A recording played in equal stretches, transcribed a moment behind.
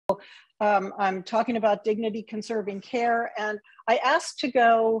I'm talking about dignity conserving care, and I asked to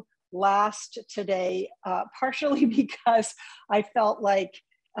go last today, partially because I felt like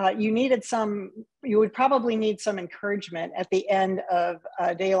you would probably need some encouragement at the end of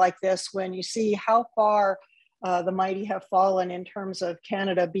a day like this when you see how far the mighty have fallen in terms of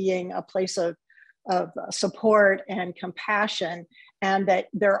Canada being a place of support and compassion, and that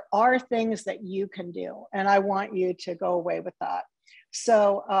there are things that you can do. And I want you to go away with that.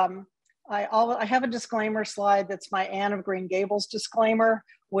 So I have a disclaimer slide that's my Anne of Green Gables disclaimer,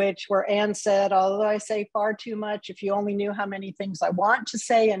 where Anne said, although I say far too much, if you only knew how many things I want to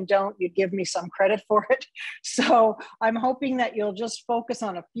say and don't, you'd give me some credit for it. So I'm hoping that you'll just focus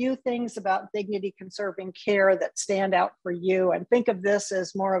on a few things about dignity conserving care that stand out for you, and think of this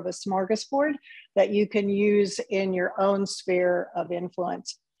as more of a smorgasbord that you can use in your own sphere of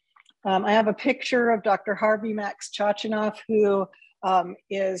influence. I have a picture of Dr. Harvey Max Chachinoff, who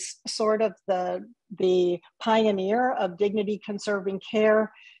is sort of the pioneer of dignity conserving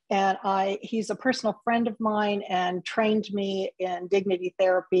care. And he's a personal friend of mine and trained me in dignity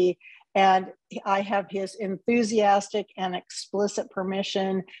therapy. And I have his enthusiastic and explicit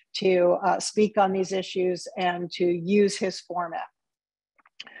permission to speak on these issues and to use his format.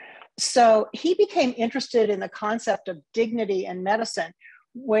 So he became interested in the concept of dignity in medicine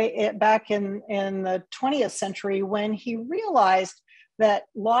way back in the 20th century, when he realized that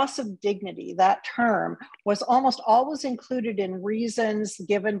loss of dignity, that term, was almost always included in reasons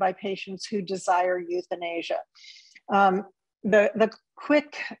given by patients who desire euthanasia. The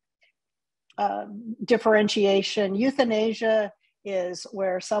quick differentiation: euthanasia is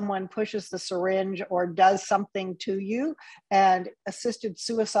where someone pushes the syringe or does something to you, and assisted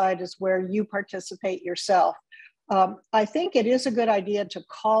suicide is where you participate yourself. I think it is a good idea to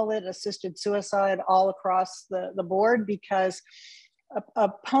call it assisted suicide all across the board, because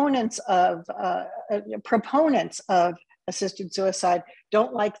proponents of assisted suicide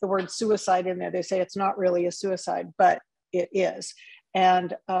don't like the word suicide in there. They say it's not really a suicide, but it is.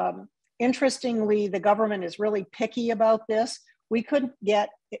 And interestingly, the government is really picky about this. We couldn't get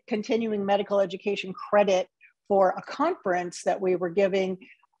continuing medical education credit for a conference that we were giving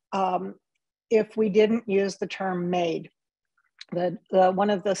if we didn't use the term MAiD. One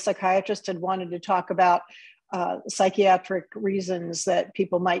of the psychiatrists had wanted to talk about psychiatric reasons that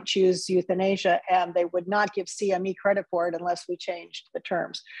people might choose euthanasia, and they would not give CME credit for it unless we changed the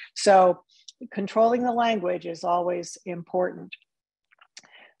terms. So controlling the language is always important.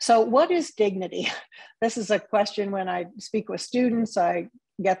 So what is dignity? This is a question when I speak with students, I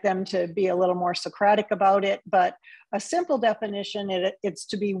get them to be a little more Socratic about it, but a simple definition, it's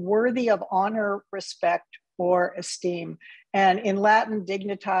to be worthy of honor, respect, or esteem. And in Latin,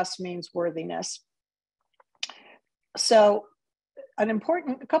 dignitas means worthiness. So a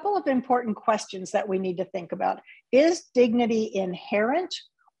couple of important questions that we need to think about. Is dignity inherent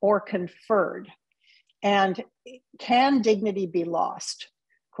or conferred? And can dignity be lost,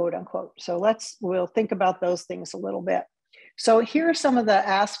 quote unquote? So we'll think about those things a little bit. So here are some of the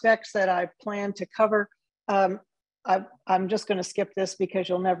aspects that I plan to cover. I'm just going to skip this because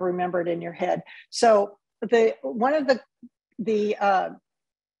you'll never remember it in your head. So one of the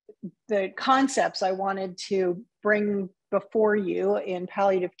concepts I wanted to bring before you in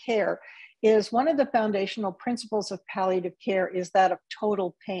palliative care is one of the foundational principles of palliative care is that of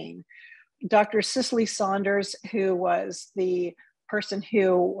total pain. Dr. Cicely Saunders, who was the person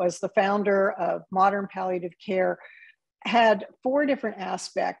who was the founder of modern palliative care, had 4 different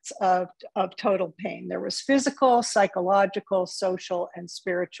aspects of total pain. There was physical, psychological, social, and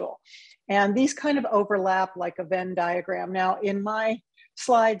spiritual. And these kind of overlap like a Venn diagram. Now, in my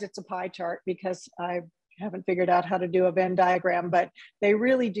slides, it's a pie chart because I haven't figured out how to do a Venn diagram, but they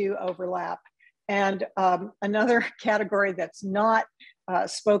really do overlap. And another category that's not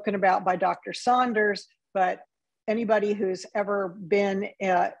spoken about by Dr. Saunders, but anybody who's ever been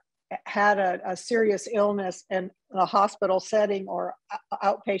had a serious illness in a hospital setting or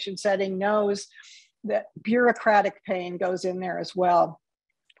outpatient setting knows that bureaucratic pain goes in there as well.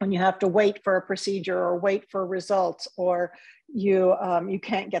 When you have to wait for a procedure or wait for results, or you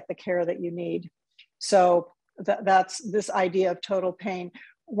can't get the care that you need. So that's this idea of total pain.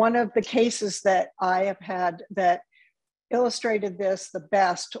 One of the cases that I have had that illustrated this the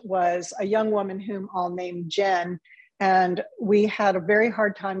best was a young woman whom I'll name Jen. And we had a very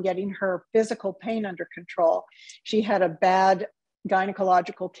hard time getting her physical pain under control. She had a bad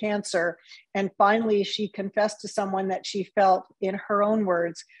gynecological cancer. And finally, she confessed to someone that she felt, in her own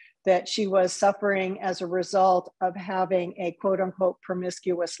words, that she was suffering as a result of having a quote unquote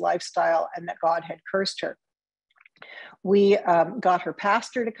promiscuous lifestyle and that God had cursed her. We got her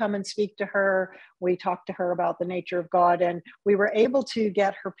pastor to come and speak to her. We talked to her about the nature of God, and we were able to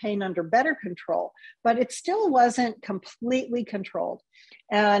get her pain under better control, but it still wasn't completely controlled.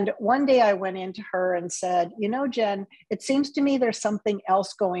 And one day I went into her and said, you know, Jen, it seems to me there's something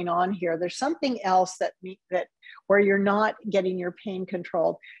else going on here. There's something else that where you're not getting your pain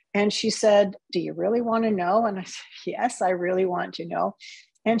controlled. And she said, do you really want to know? And I said, yes, I really want to know.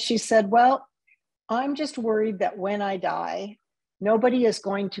 And she said, well, I'm just worried that when I die, nobody is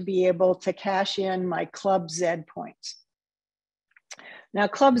going to be able to cash in my Club Z points. Now,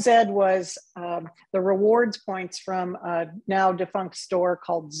 Club Z was the rewards points from a now defunct store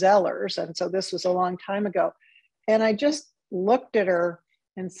called Zellers. And so this was a long time ago. And I just looked at her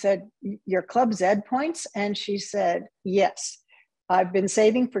and said, your Club Z points? And she said, yes, I've been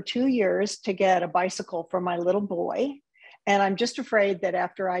saving for 2 years to get a bicycle for my little boy. And I'm just afraid that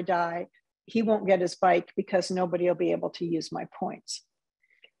after I die, he won't get his bike because nobody will be able to use my points.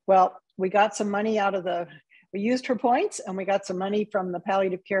 Well, we got some money we used her points, and we got some money from the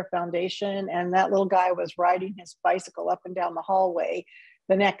Palliative Care Foundation, and that little guy was riding his bicycle up and down the hallway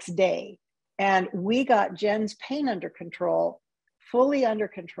the next day. And we got Jen's pain under control, fully under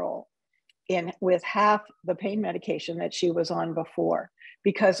control, with half the pain medication that she was on before,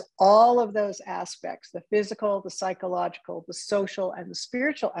 because all of those aspects, the physical, the psychological, the social, and the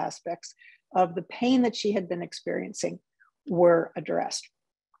spiritual aspects of the pain that she had been experiencing were addressed.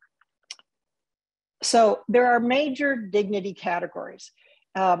 So there are major dignity categories.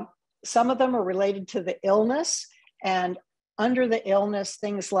 Some of them are related to the illness, and under the illness,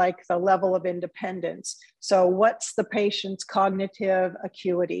 things like the level of independence. So what's the patient's cognitive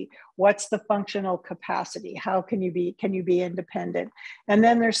acuity? What's the functional capacity? How can you be independent? And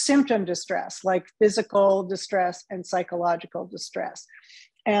then there's symptom distress, like physical distress and psychological distress.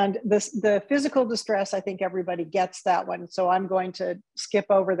 And the physical distress, I think everybody gets that one. So I'm going to skip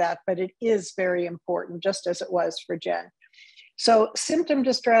over that, but it is very important, just as it was for Jen. So symptom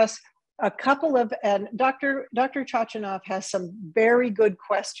distress, and Dr. Chachanoff has some very good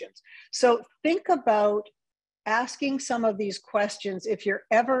questions. So think about asking some of these questions if you're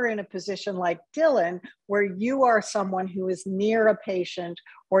ever in a position like Dylan, where you are someone who is near a patient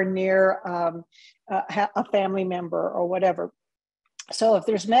or near a family member or whatever. So if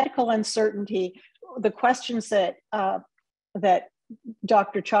there's medical uncertainty, the questions that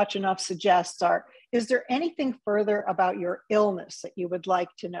Dr. Chachanoff suggests are, is there anything further about your illness that you would like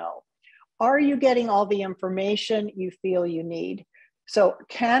to know? Are you getting all the information you feel you need? So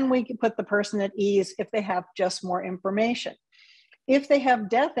can we put the person at ease if they have just more information? If they have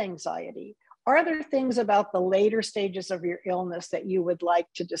death anxiety, are there things about the later stages of your illness that you would like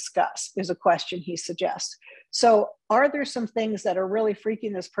to discuss, is a question he suggests. So are there some things that are really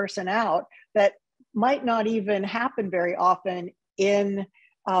freaking this person out that might not even happen very often in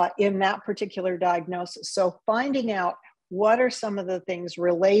that particular diagnosis? So finding out what are some of the things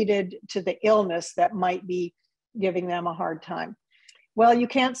related to the illness that might be giving them a hard time. Well, you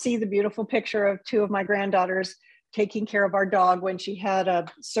can't see the beautiful picture of two of my granddaughters taking care of our dog when she had a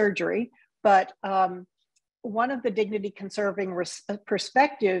surgery, but one of the dignity conserving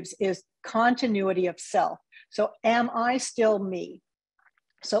perspectives is continuity of self. So am I still me?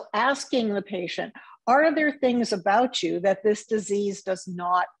 So asking the patient, are there things about you that this disease does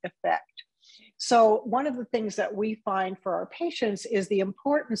not affect? So one of the things that we find for our patients is the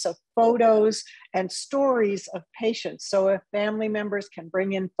importance of photos and stories of patients. So if family members can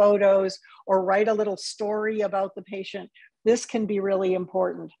bring in photos or write a little story about the patient, this can be really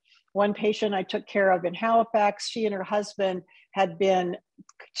important. One patient I took care of in Halifax, she and her husband had been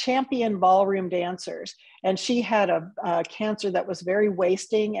champion ballroom dancers, and she had a cancer that was very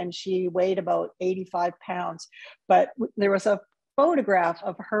wasting, and she weighed about 85 pounds. But there was a photograph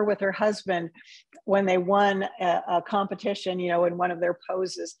of her with her husband when they won a competition, you know, in one of their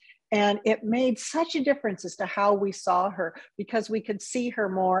poses. And it made such a difference as to how we saw her, because we could see her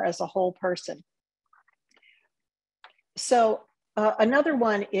more as a whole person. So another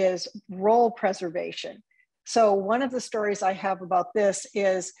one is role preservation. So one of the stories I have about this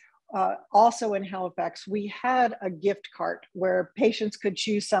is also in Halifax, we had a gift cart where patients could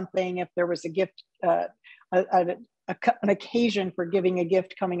choose something if there was a gift, an occasion for giving a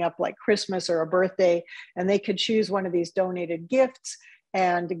gift coming up, like Christmas or a birthday, and they could choose one of these donated gifts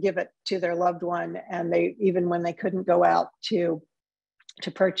and give it to their loved one, and they, even when they couldn't go out to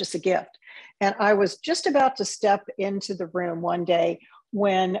purchase a gift. And I was just about to step into the room one day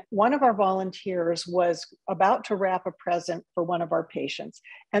when one of our volunteers was about to wrap a present for one of our patients.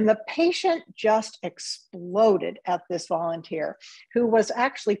 And the patient just exploded at this volunteer, who was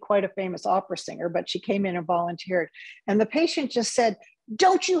actually quite a famous opera singer, but she came in and volunteered. And the patient just said,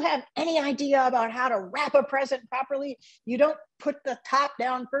 "Don't you have any idea about how to wrap a present properly? You don't put the top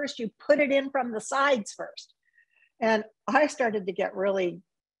down first, you put it in from the sides first." And I started to get really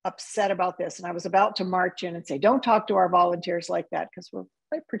upset about this. And I was about to march in and say, "Don't talk to our volunteers like that," because we're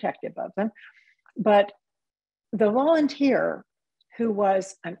quite protective of them. But the volunteer, who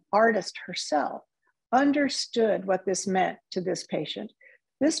was an artist herself, understood what this meant to this patient.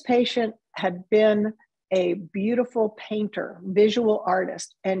 This patient had been a beautiful painter, visual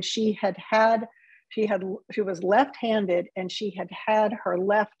artist, and she was left-handed, and she had had her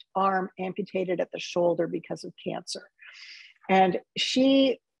left arm amputated at the shoulder because of cancer. And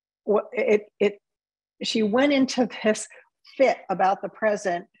she went into this fit about the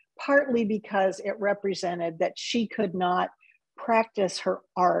present, partly because it represented that she could not practice her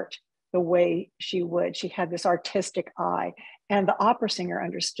art the way she would. She had this artistic eye, and the opera singer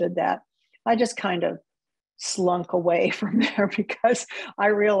understood that. I just kind of slunk away from there because I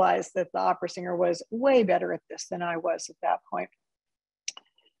realized that the opera singer was way better at this than I was at that point.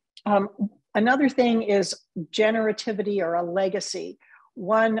 Another thing is generativity, or a legacy.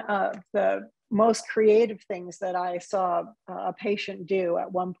 One of the most creative things that I saw a patient do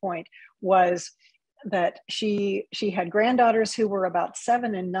at one point was that she had granddaughters who were about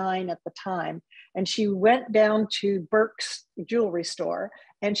 7 and 9 at the time, and she went down to Burke's jewelry store,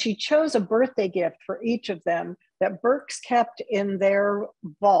 and she chose a birthday gift for each of them that Burke's kept in their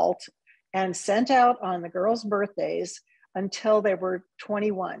vault and sent out on the girls' birthdays until they were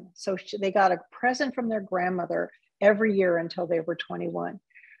 21. So they got a present from their grandmother every year until they were 21.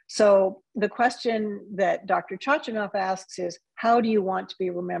 So the question that Dr. Chachanoff asks is, how do you want to be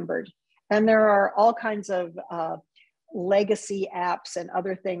remembered? And there are all kinds of legacy apps and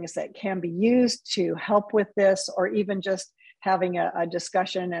other things that can be used to help with this, or even just having a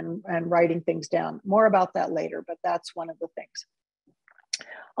discussion and writing things down. More about that later, but that's one of the things.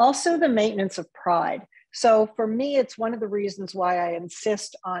 Also, the maintenance of pride. So for me, it's one of the reasons why I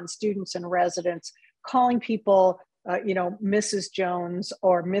insist on students and residents calling people Mrs. Jones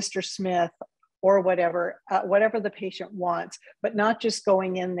or Mr. Smith or whatever the patient wants, but not just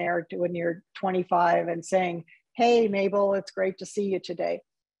going in there when you're 25 and saying, "Hey, Mabel, it's great to see you today."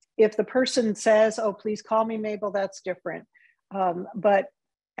 If the person says, "Oh, please call me Mabel," that's different.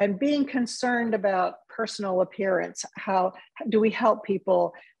 And being concerned about personal appearance, how do we help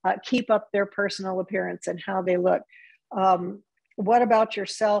people keep up their personal appearance and how they look? What about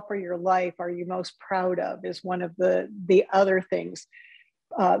yourself or your life are you most proud of is one of the other things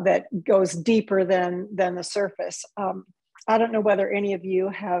that goes deeper than the surface. I don't know whether any of you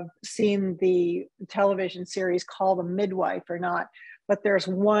have seen the television series called The Midwife or not, but there's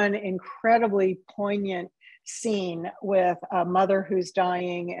one incredibly poignant scene with a mother who's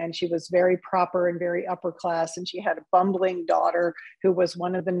dying, and she was very proper and very upper class, and she had a bumbling daughter who was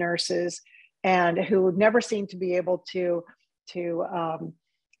one of the nurses and who never seemed to be able to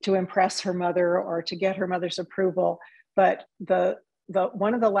impress her mother or to get her mother's approval. But the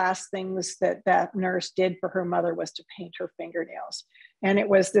one of the last things that nurse did for her mother was to paint her fingernails. And it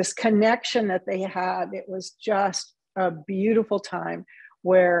was this connection that they had. It was just a beautiful time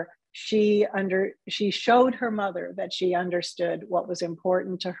where she showed her mother that she understood what was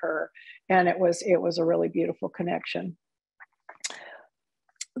important to her. And it was a really beautiful connection.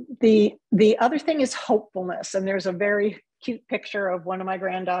 The other thing is hopefulness. And there's a very cute picture of one of my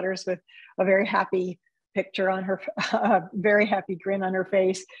granddaughters with a very happy picture on her, very happy grin on her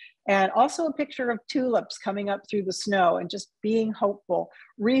face. And also a picture of tulips coming up through the snow and just being hopeful,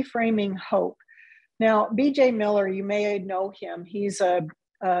 reframing hope. Now, B.J. Miller, you may know him. He's a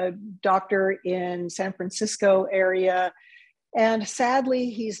doctor in San Francisco area. And sadly,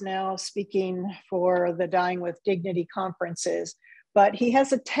 he's now speaking for the Dying with Dignity conferences. But he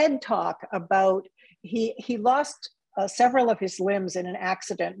has a TED talk about, he lost several of his limbs in an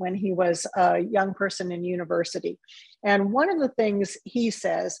accident when he was a young person in university. And one of the things he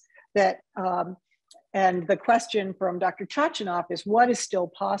says that, and the question from Dr. Chachanoff is, what is still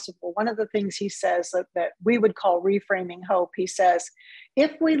possible? One of the things he says that we would call reframing hope, he says,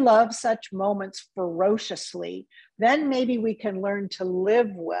 if we love such moments ferociously, then maybe we can learn to live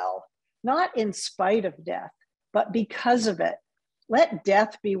well, not in spite of death, but because of it. Let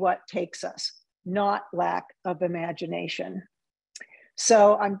death be what takes us, not lack of imagination.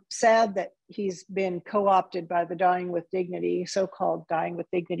 So I'm sad that he's been co-opted by the Dying with Dignity, so-called Dying with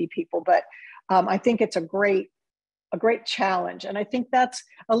Dignity people, but I think it's a great a great challenge. And I think that's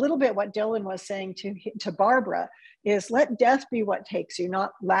a little bit what Dylan was saying to Barbara, is let death be what takes you,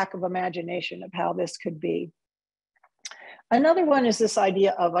 not lack of imagination of how this could be. Another one is this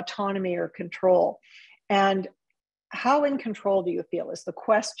idea of autonomy or control. And how in control do you feel is the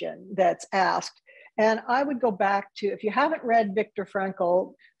question that's asked. And I would go back to, if you haven't read Viktor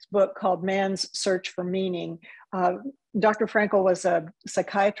Frankl's book called Man's Search for Meaning, Dr. Frankl was a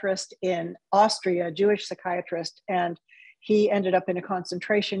psychiatrist in Austria, a Jewish psychiatrist, and he ended up in a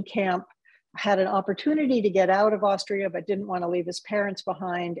concentration camp, had an opportunity to get out of Austria, but didn't want to leave his parents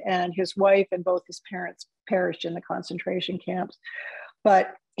behind. And his wife and both his parents perished in the concentration camps.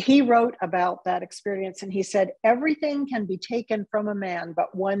 But he wrote about that experience, and he said, everything can be taken from a man,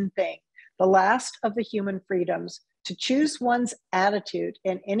 but one thing, the last of the human freedoms, to choose one's attitude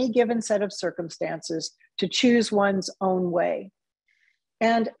in any given set of circumstances, to choose one's own way.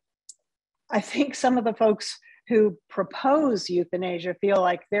 And I think some of the folks who propose euthanasia feel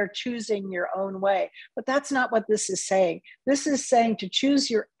like they're choosing your own way, but that's not what this is saying. This is saying to choose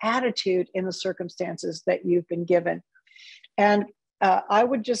your attitude in the circumstances that you've been given. And I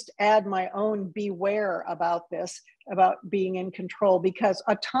would just add my own beware about this, about being in control, because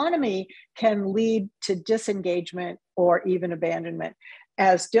autonomy can lead to disengagement or even abandonment.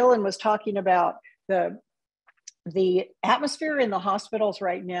 As Dylan was talking about, the atmosphere in the hospitals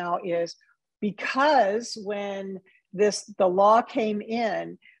right now is, because when the law came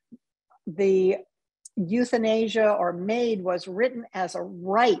in, the euthanasia or MAiD was written as a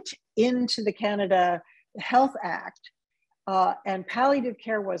right into the Canada Health Act, and palliative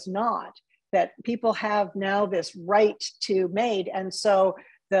care was not, that people have now this right to MAiD. And so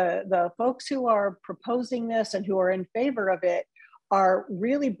the folks who are proposing this and who are in favor of it are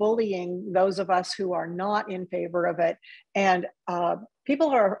really bullying those of us who are not in favor of it. And people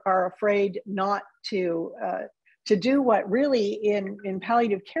are afraid not to do what really in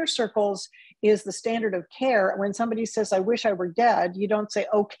palliative care circles is the standard of care. When somebody says, I wish I were dead, you don't say,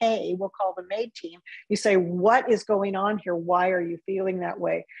 okay, we'll call the MAiD team. You say, what is going on here? Why are you feeling that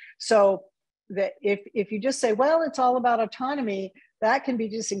way? So that if you just say, well, it's all about autonomy, that can be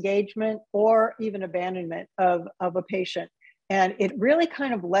disengagement or even abandonment of a patient. And it really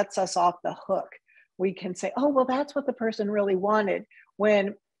kind of lets us off the hook. We can say, oh, well, that's what the person really wanted.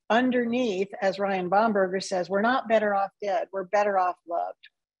 When underneath, as Ryan Baumberger says, we're not better off dead, we're better off loved.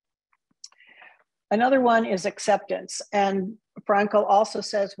 Another one is acceptance. And Frankl also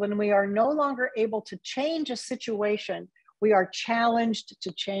says, when we are no longer able to change a situation, we are challenged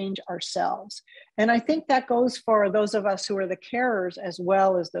to change ourselves. And I think that goes for those of us who are the carers as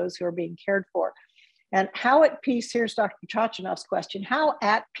well as those who are being cared for. And how at peace, here's Dr. Chachanov's question, how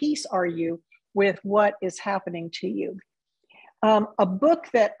at peace are you with what is happening to you? A book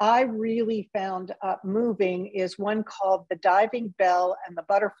that I really found moving is one called The Diving Bell and the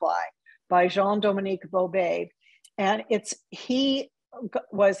Butterfly by Jean-Dominique Baudet. And he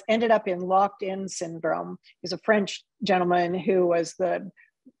ended up in locked-in syndrome. He's a French gentleman who was the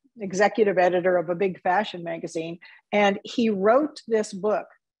executive editor of a big fashion magazine. And he wrote this book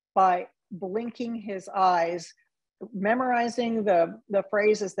by blinking his eyes, memorizing the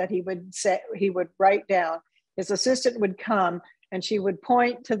phrases that he would write down. His assistant would come and she would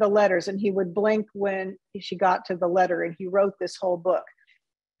point to the letters and he would blink when she got to the letter, and he wrote this whole book.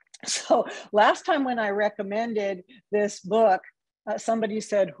 So last time when I recommended this book, somebody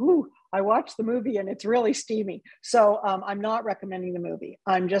said, whew, I watched the movie and it's really steamy. So I'm not recommending the movie.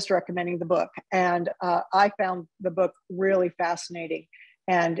 I'm just recommending the book. And I found the book really fascinating.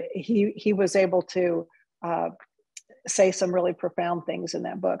 And he was able to say some really profound things in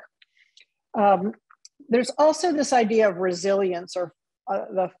that book. There's also this idea of resilience, or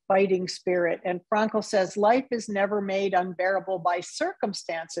the fighting spirit. And Frankl says, life is never made unbearable by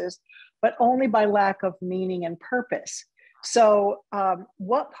circumstances, but only by lack of meaning and purpose. So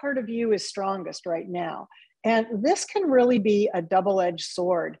what part of you is strongest right now? And this can really be a double-edged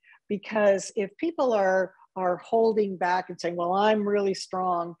sword, because if people are holding back and saying, well, I'm really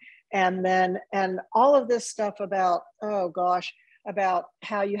strong, and all of this stuff about, oh gosh, about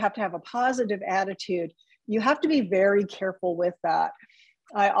how you have to have a positive attitude, you have to be very careful with that.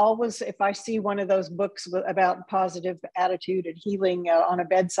 I always, if I see one of those books about positive attitude and healing on a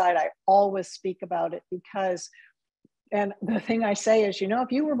bedside, I always speak about it, because, and the thing I say is,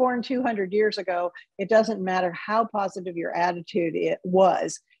 if you were born 200 years ago, it doesn't matter how positive your attitude it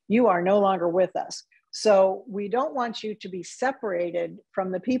was, you are no longer with us. So we don't want you to be separated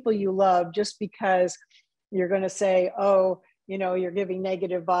from the people you love just because you're going to say, oh, you're giving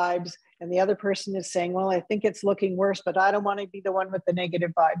negative vibes, and the other person is saying, well, I think it's looking worse, but I don't want to be the one with the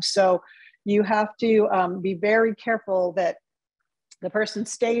negative vibes. So You have to be very careful that the person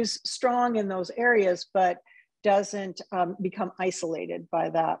stays strong in those areas, but doesn't become isolated by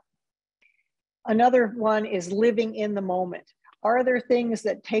that. Another one is living in the moment. Are there things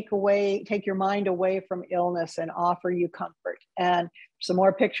that take your mind away from illness and offer you comfort? And some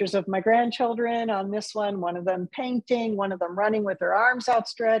more pictures of my grandchildren on this one of them painting, one of them running with their arms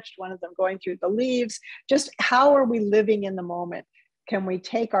outstretched, one of them going through the leaves. Just how are we living in the moment? Can we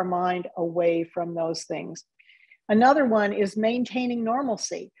take our mind away from those things? Another one is maintaining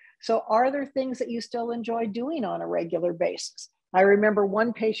normalcy. So are there things that you still enjoy doing on a regular basis? I remember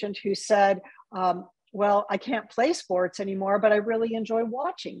one patient who said, well, I can't play sports anymore, but I really enjoy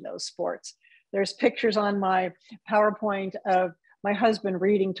watching those sports. There's pictures on my PowerPoint of my husband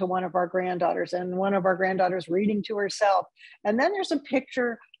reading to one of our granddaughters and one of our granddaughters reading to herself. And then there's a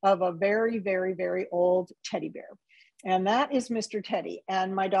picture of a very, very, very old teddy bear. And that is Mr. Teddy.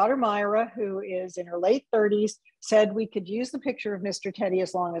 And my daughter Myra, who is in her late 30s, said we could use the picture of Mr. Teddy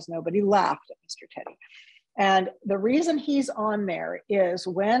as long as nobody laughed at Mr. Teddy. And the reason he's on there is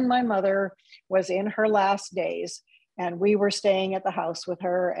when my mother was in her last days and we were staying at the house with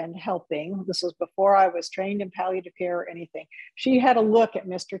her and helping, this was before I was trained in palliative care or anything, she had a look at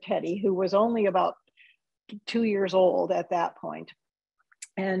Mr. Teddy, who was only about 2 years old at that point.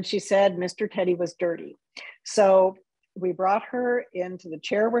 And she said Mr. Teddy was dirty. So we brought her into the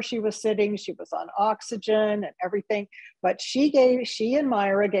chair where she was sitting. She was on oxygen and everything, but she and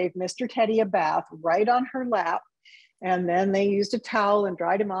Myra gave Mr. Teddy a bath right on her lap. And then they used a towel and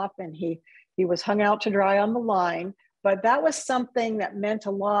dried him off, and he was hung out to dry on the line. But that was something that meant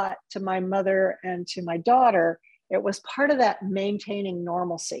a lot to my mother and to my daughter. It was part of that maintaining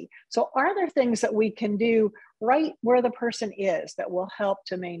normalcy. So are there things that we can do right where the person is that will help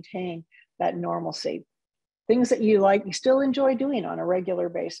to maintain that normalcy? Things that you still enjoy doing on a regular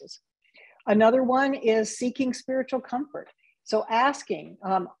basis. Another one is seeking spiritual comfort. So asking,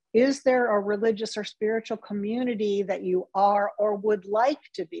 is there a religious or spiritual community that you are or would like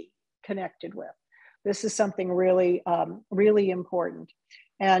to be connected with? This is something really, really important.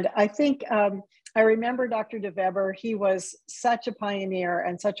 And I think, I remember Dr. deVeber. He was such a pioneer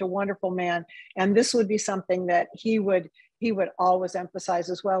and such a wonderful man. And this would be something that he would always emphasize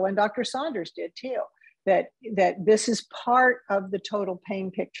as well. And Dr. Saunders did too. That this is part of the total pain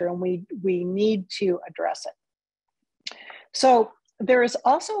picture, and we need to address it. So there is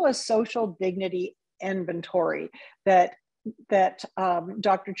also a social dignity inventory that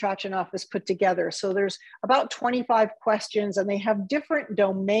Dr. Chachanoff has put together. So there's about 25 questions, and they have different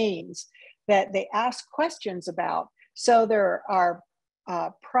domains that they ask questions about. So there are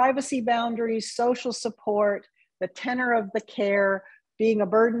privacy boundaries, social support, the tenor of the care, being a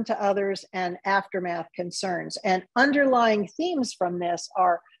burden to others, and aftermath concerns. And underlying themes from this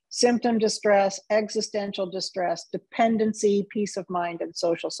are symptom distress, existential distress, dependency, peace of mind, and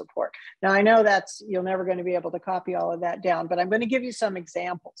social support. Now, I know you're never going to be able to copy all of that down, but I'm going to give you some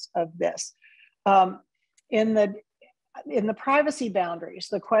examples of this. In the privacy boundaries,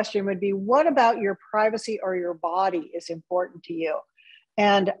 the question would be, what about your privacy or your body is important to you?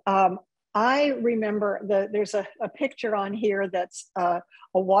 And I remember there's a picture on here that's a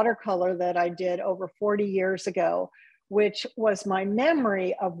watercolor that I did over 40 years ago, which was my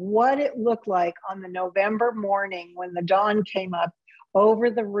memory of what it looked like on the November morning when the dawn came up over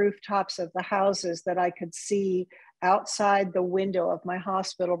the rooftops of the houses that I could see outside the window of my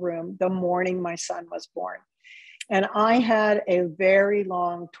hospital room the morning my son was born. And I had a very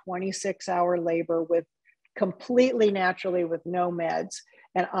long 26-hour labor with completely naturally with no meds.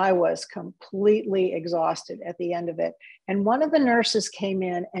 And I was completely exhausted at the end of it. And one of the nurses came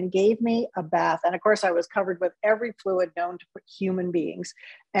in and gave me a bath. And of course, I was covered with every fluid known to human beings.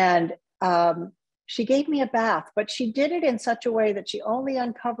 And she gave me a bath, but she did it in such a way that she only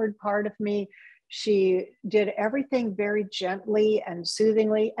uncovered part of me. She did everything very gently and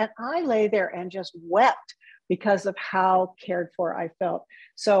soothingly. And I lay there and just wept because of how cared for I felt.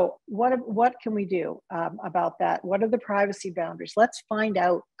 So what can we do about that? What are the privacy boundaries? Let's find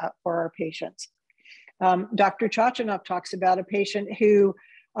out for our patients. Dr. Chachanoff talks about a patient who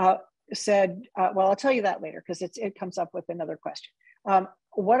said, well, I'll tell you that later because it comes up with another question.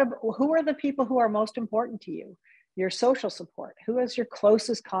 Who are the people who are most important to you? Your social support. Who is your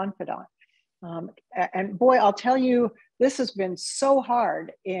closest confidant? And boy, I'll tell you, this has been so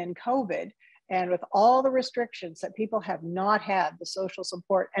hard in COVID. And with all the restrictions that people have not had the social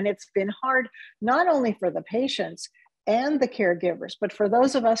support, and it's been hard not only for the patients and the caregivers, but for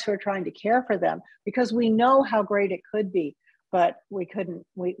those of us who are trying to care for them, because we know how great it could be, but we couldn't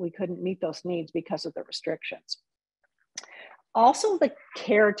meet those needs because of the restrictions. Also the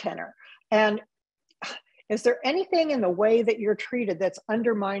care tenor. And is there anything in the way that you're treated that's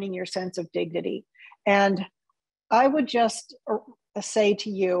undermining your sense of dignity? And I would just say to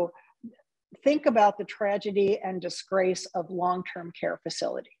you, think about the tragedy and disgrace of long-term care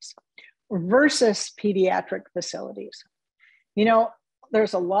facilities versus pediatric facilities. You know,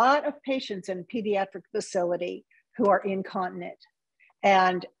 there's a lot of patients in pediatric facility who are incontinent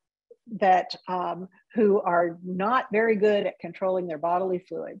and that who are not very good at controlling their bodily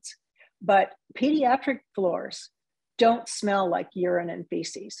fluids. But pediatric floors don't smell like urine and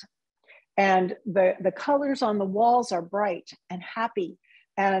feces. And the colors on the walls are bright and happy.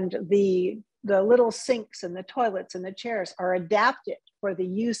 And the little sinks and the toilets and the chairs are adapted for the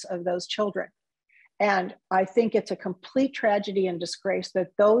use of those children. And I think it's a complete tragedy and disgrace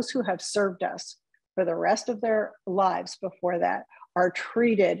that those who have served us for the rest of their lives before that are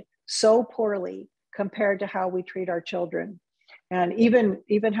treated so poorly compared to how we treat our children. And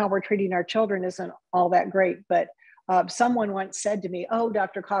even how we're treating our children isn't all that great. But someone once said to me, "Oh,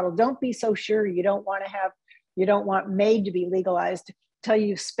 Dr. Cottle, don't be so sure you don't want MAiD to be legalized till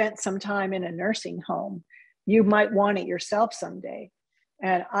you've spent some time in a nursing home. You might want it yourself someday."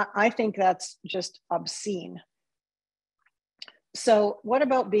 And I think that's just obscene. So what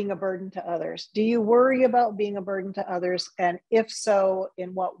about being a burden to others? Do you worry about being a burden to others? And if so,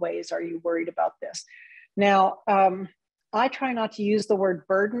 in what ways are you worried about this? Now, I try not to use the word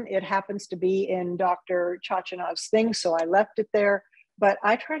burden. It happens to be in Dr. Chachanov's thing, so I left it there. But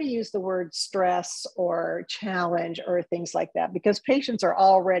I try to use the word stress or challenge or things like that because patients are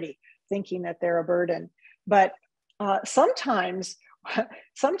already thinking that they're a burden. But sometimes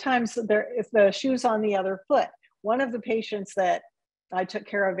if the shoe's on the other foot. One of the patients that I took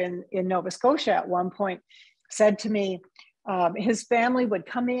care of in Nova Scotia at one point said to me, his family would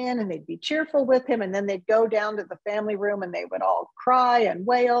come in and they'd be cheerful with him, and then they'd go down to the family room and they would all cry and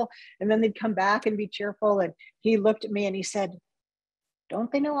wail, and then they'd come back and be cheerful. And he looked at me and he said,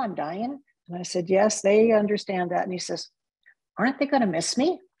 "Don't they know I'm dying?" And I said, "Yes, they understand that." And he says, "Aren't they going to miss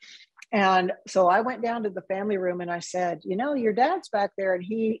me?" And so I went down to the family room and I said, "You know, your dad's back there and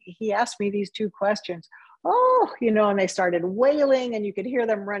he asked me these two questions." "Oh," and they started wailing and you could hear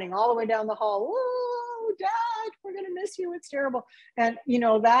them running all the way down the hall. "Oh, Dad, we're going to miss you. It's terrible." And,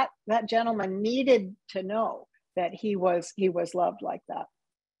 that gentleman needed to know that he was loved like that.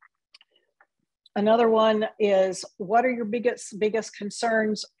 Another one is, what are your biggest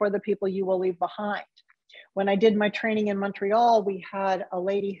concerns for the people you will leave behind? When I did my training in Montreal, we had a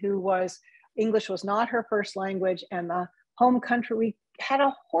lady English was not her first language, and the home country, we had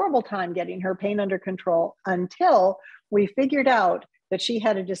a horrible time getting her pain under control until we figured out that she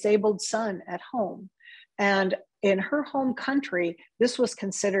had a disabled son at home. And in her home country, this was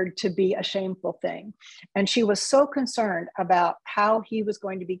considered to be a shameful thing. And she was so concerned about how he was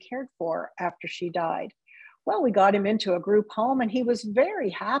going to be cared for after she died. Well, we got him into a group home and he was very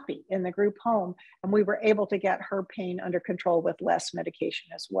happy in the group home, and we were able to get her pain under control with less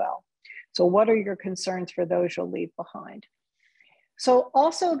medication as well. So what are your concerns for those you'll leave behind? So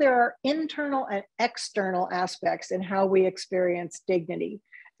also there are internal and external aspects in how we experience dignity.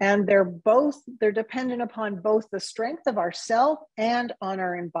 And they're dependent upon both the strength of ourself and on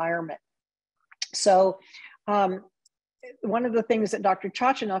our environment. So one of the things that Dr.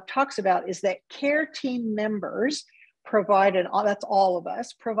 Chachanov talks about is that care team members that's all of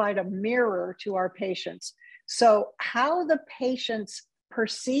us, provide a mirror to our patients. So how the patients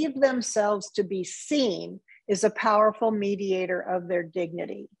perceive themselves to be seen is a powerful mediator of their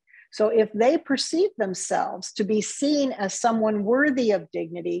dignity. So if they perceive themselves to be seen as someone worthy of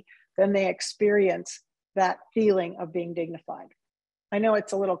dignity, then they experience that feeling of being dignified. I know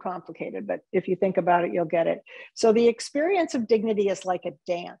it's a little complicated, but if you think about it, you'll get it. So the experience of dignity is like a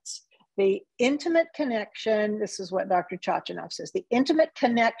dance. The intimate connection, this is what Dr. Chachanov says, the intimate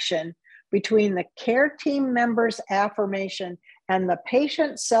connection between the care team member's affirmation and the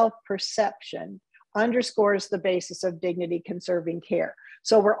patient's self-perception underscores the basis of dignity conserving care.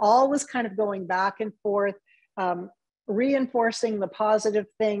 So we're always kind of going back and forth, reinforcing the positive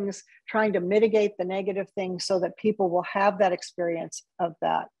things, trying to mitigate the negative things so that people will have that experience of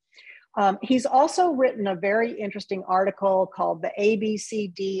that. He's also written a very interesting article called The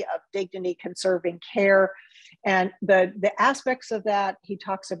ABCD of Dignity Conserving Care. And the aspects of that he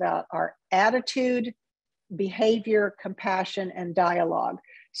talks about are attitude, behavior, compassion, and dialogue.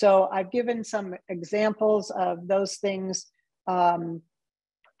 So I've given some examples of those things.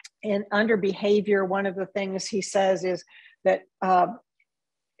 Under behavior, one of the things he says is that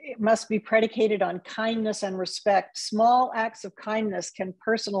it must be predicated on kindness and respect. Small acts of kindness can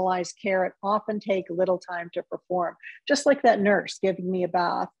personalize care and often take little time to perform, just like that nurse giving me a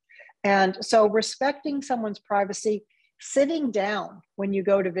bath. And so respecting someone's privacy, sitting down when you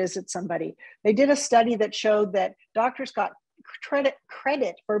go to visit somebody. They did a study that showed that doctors got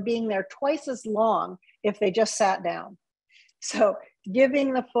credit for being there twice as long if they just sat down. So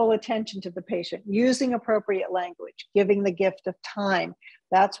giving the full attention to the patient, using appropriate language, giving the gift of time,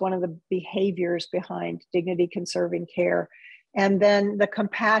 that's one of the behaviors behind dignity conserving care. And then the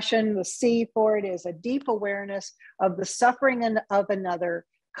compassion, the C for it is a deep awareness of the suffering of another,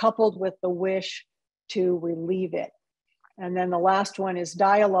 coupled with the wish to relieve it. And then the last one is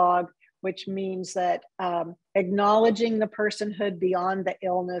dialogue, which means that acknowledging the personhood beyond the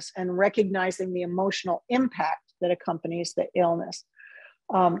illness and recognizing the emotional impact that accompanies the illness.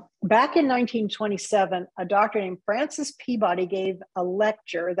 Back in 1927, a doctor named Francis Peabody gave a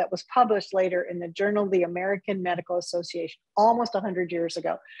lecture that was published later in the Journal of the American Medical Association, almost 100 years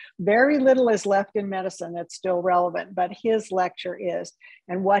ago. Very little is left in medicine that's still relevant, but his lecture is.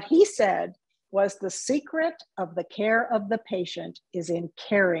 And what he said was, the secret of the care of the patient is in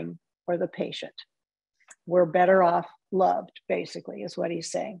caring for the patient. We're better off loved, basically, is what he's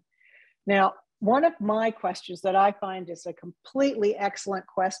saying. Now, one of my questions that I find is a completely excellent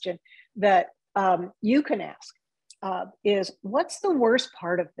question that you can ask is, what's the worst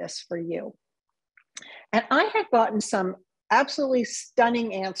part of this for you? And I have gotten some absolutely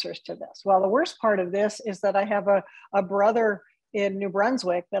stunning answers to this. Well, the worst part of this is that I have a brother in New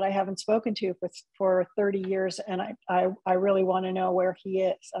Brunswick that I haven't spoken to for 30 years, and I really want to know where he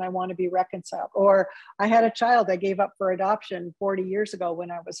is, and I want to be reconciled. Or I had a child I gave up for adoption 40 years ago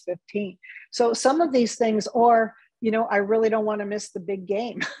when I was 15. So some of these things, or, you know, I really don't want to miss the big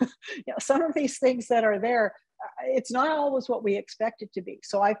game. You know, some of these things that are there, it's not always what we expect it to be.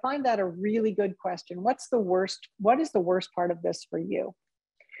 So I find that a really good question. What is the worst part of this for you?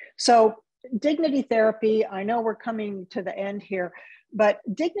 So dignity therapy, I know we're coming to the end here, but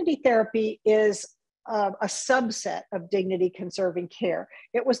dignity therapy is a subset of dignity conserving care.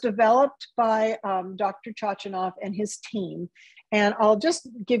 It was developed by Dr. Chachanoff and his team. And I'll just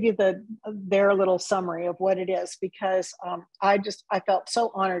give you their little summary of what it is, because I felt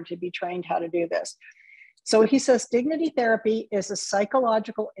so honored to be trained how to do this. So he says, dignity therapy is a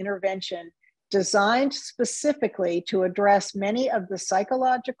psychological intervention designed specifically to address many of the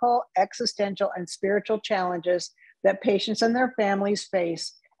psychological, existential, and spiritual challenges that patients and their families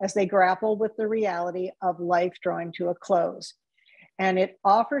face as they grapple with the reality of life drawing to a close. And it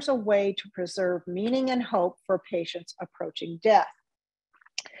offers a way to preserve meaning and hope for patients approaching death.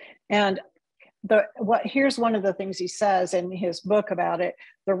 And here's one of the things he says in his book about it.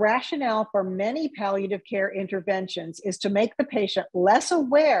 The rationale for many palliative care interventions is to make the patient less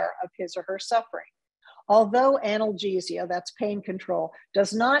aware of his or her suffering. Although analgesia, that's pain control,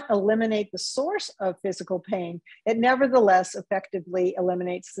 does not eliminate the source of physical pain, it nevertheless effectively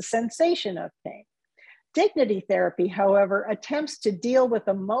eliminates the sensation of pain. Dignity therapy, however, attempts to deal with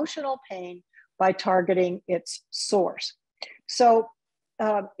emotional pain by targeting its source. So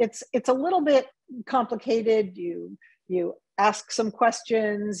it's a little bit complicated. You ask some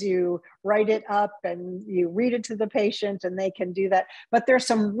questions, you write it up, and you read it to the patient, and they can do that. But there's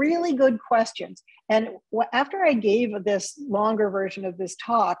some really good questions. And after I gave this longer version of this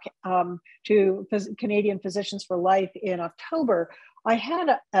talk to Canadian Physicians for Life in October, I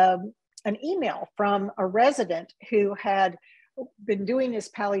had an email from a resident who had been doing his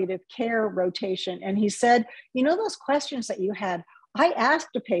palliative care rotation. And he said, you know, those questions that you had, I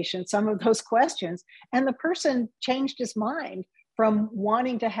asked a patient some of those questions, and the person changed his mind from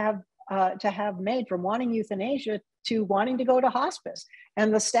wanting to have MAiD, from wanting euthanasia to wanting to go to hospice.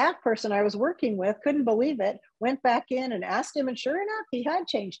 And the staff person I was working with couldn't believe it, went back in and asked him, and sure enough, he had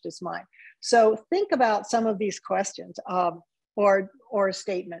changed his mind. So think about some of these questions or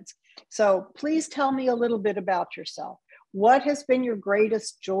statements. So please tell me a little bit about yourself. What has been your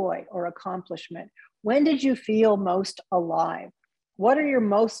greatest joy or accomplishment? When did you feel most alive? What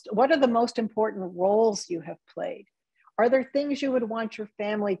are the most important roles you have played? Are there things you would want your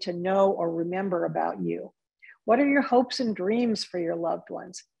family to know or remember about you? What are your hopes and dreams for your loved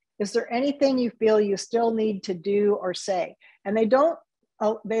ones? Is there anything you feel you still need to do or say? And they don't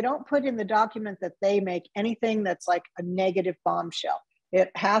put in the document that they make anything that's like a negative bombshell. It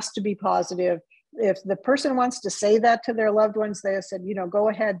has to be positive. If the person wants to say that to their loved ones, they said, you know, go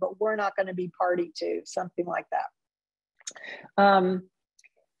ahead, but we're not going to be party to something like that.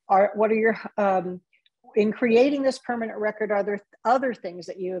 In creating this permanent record, are there other things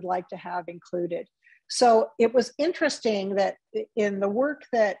that you would like to have included? So it was interesting that in the work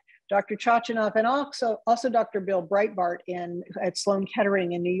that Dr. Chachanoff and also Dr. Bill Breitbart at Sloan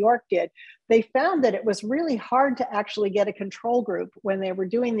Kettering in New York did, they found that it was really hard to actually get a control group when they were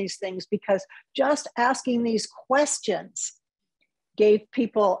doing these things, because just asking these questions gave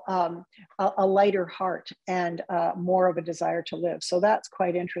people a lighter heart and more of a desire to live. So that's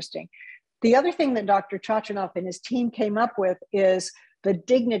quite interesting. The other thing that Dr. Chachanoff and his team came up with is the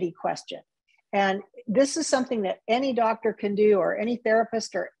dignity question. And this is something that any doctor can do, or any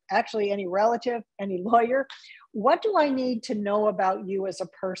therapist, or actually any relative, any lawyer. What do I need to know about you as a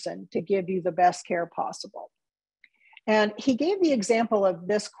person to give you the best care possible? And he gave the example of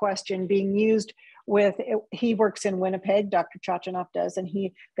this question being used with, he works in Winnipeg, Dr. Chachanoff does, and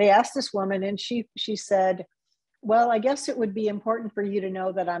they asked this woman, and she said, well, I guess it would be important for you to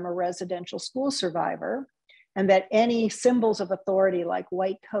know that I'm a residential school survivor, and that any symbols of authority like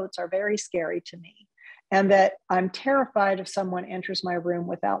white coats are very scary to me, and that I'm terrified if someone enters my room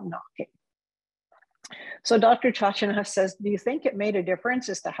without knocking. So Dr. Chachanoff says, do you think it made a difference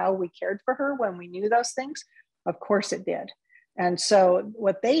as to how we cared for her when we knew those things? Of course it did. And so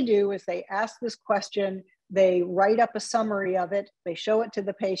what they do is they ask this question, they write up a summary of it, they show it to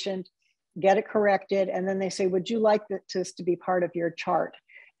the patient, get it corrected, and then they say, would you like this to be part of your chart?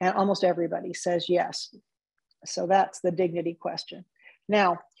 And almost everybody says yes. So that's the dignity question.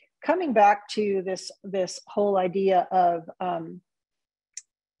 Now, coming back to this whole idea of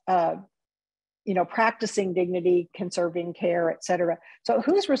practicing dignity, conserving care, et cetera. So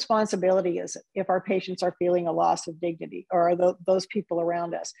whose responsibility is it if our patients are feeling a loss of dignity, or are those people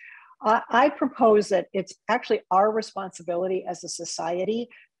around us? I propose that it's actually our responsibility as a society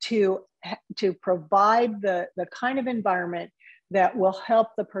to provide the kind of environment that will help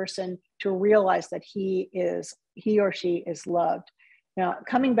the person to realize that he or she is loved. Now,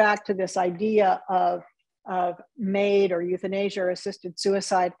 coming back to this idea of MAiD or euthanasia or assisted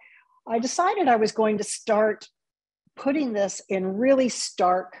suicide, I decided I was going to start putting this in really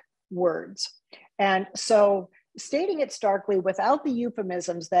stark words. And so stating it starkly without the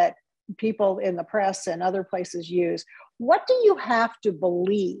euphemisms that people in the press and other places use, what do you have to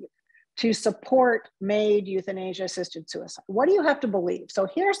believe to support MAiD, euthanasia, assisted suicide? What do you have to believe? So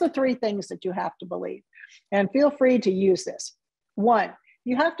here's the 3 things that you have to believe, and feel free to use this. 1,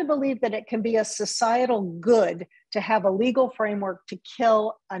 you have to believe that it can be a societal good to have a legal framework to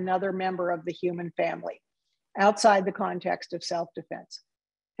kill another member of the human family outside the context of self-defense.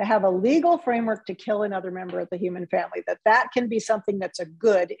 To have a legal framework to kill another member of the human family, that can be something that's a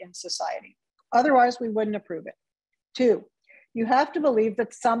good in society. Otherwise, we wouldn't approve it. 2, you have to believe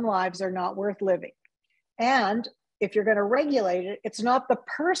that some lives are not worth living. And if you're going to regulate it, it's not the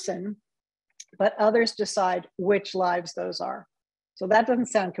person, but others decide which lives those are. So that doesn't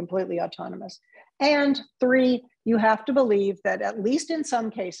sound completely autonomous. And 3, you have to believe that at least in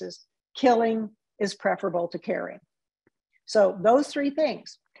some cases, killing is preferable to caring. So those 3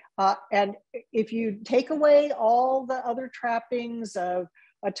 things. And if you take away all the other trappings of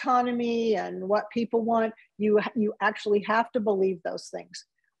autonomy and what people want, you actually have to believe those things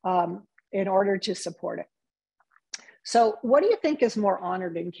in order to support it. So what do you think is more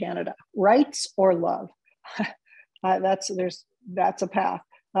honored in Canada, rights or love? That's a path.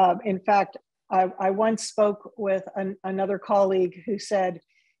 In fact, I once spoke with another colleague who said,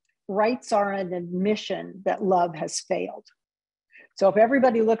 rights are an admission that love has failed. So if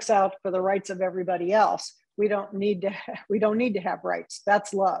everybody looks out for the rights of everybody else, we don't need to have rights.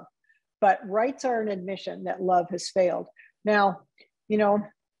 That's love. But rights are an admission that love has failed. Now,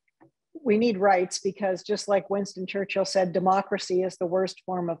 we need rights because, just like Winston Churchill said, democracy is the worst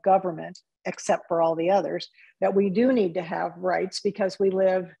form of government, except for all the others, that we do need to have rights because we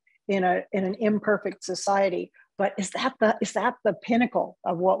live in an imperfect society. But is that the pinnacle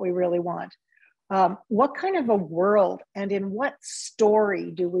of what we really want? What kind of a world and in what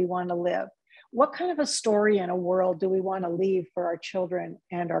story do we want to live? What kind of a story and a world do we want to leave for our children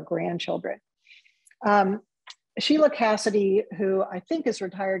and our grandchildren? Sheila Cassidy, who I think is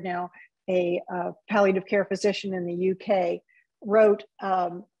retired now, a palliative care physician in the UK, wrote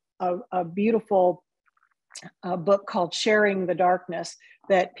a beautiful book called Sharing the Darkness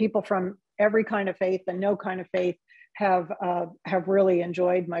that people from every kind of faith and no kind of faith have really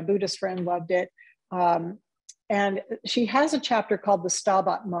enjoyed. My Buddhist friend loved it. And she has a chapter called the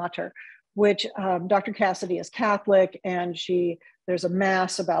Stabat Mater, which Dr. Cassidy is Catholic, and there's a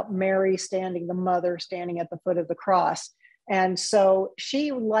mass about Mary the mother standing at the foot of the cross. And so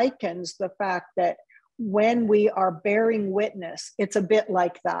she likens the fact that when we are bearing witness, it's a bit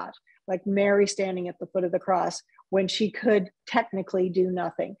like that, like Mary standing at the foot of the cross when she could technically do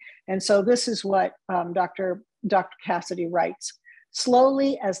nothing. And so this is what Dr. Cassidy writes.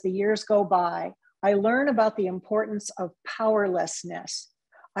 Slowly, as the years go by, I learn about the importance of powerlessness.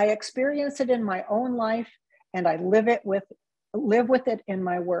 I experience it in my own life, and I live with it in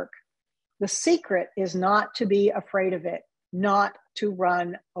my work. The secret is not to be afraid of it, not to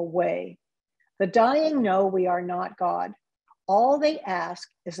run away. The dying know we are not God. All they ask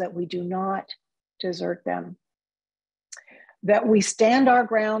is that we do not desert them, that we stand our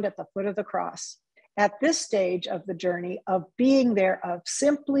ground at the foot of the cross. At this stage of the journey of being there, of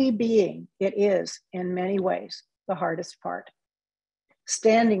simply being, it is in many ways the hardest part.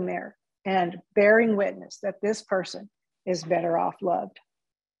 Standing there and bearing witness that this person is better off loved.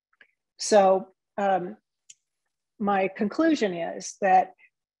 So my conclusion is that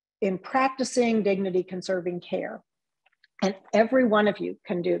in practicing dignity conserving care, and every one of you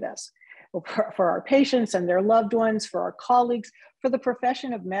can do this, for our patients and their loved ones, for our colleagues, for the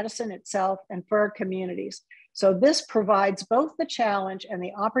profession of medicine itself, and for our communities. So this provides both the challenge and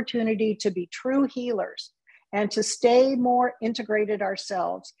the opportunity to be true healers and to stay more integrated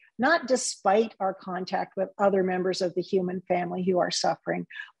ourselves, not despite our contact with other members of the human family who are suffering,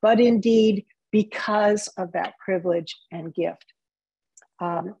 but indeed because of that privilege and gift.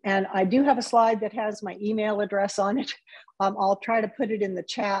 And I do have a slide that has my email address on it. I'll try to put it in the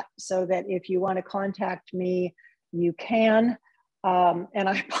chat so that if you want to contact me, you can. And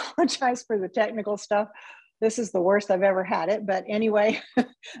I apologize for the technical stuff. This is the worst I've ever had it. But anyway,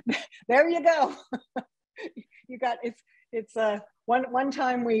 there you go. You got it's one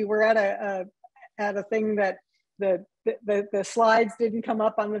time we were at a thing that the slides didn't come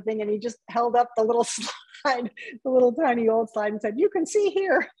up on the thing, and he just held up the little slide, the little tiny old slide, and said, "You can see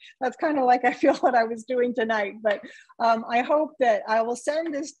here." That's kind of like I feel what I was doing tonight. But I hope that I will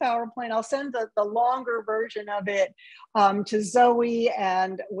send this PowerPoint. I'll send the longer version of it to Zoe,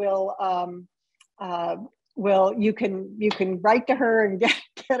 and you can write to her and get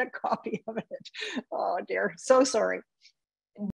a copy of it. Oh dear, so sorry.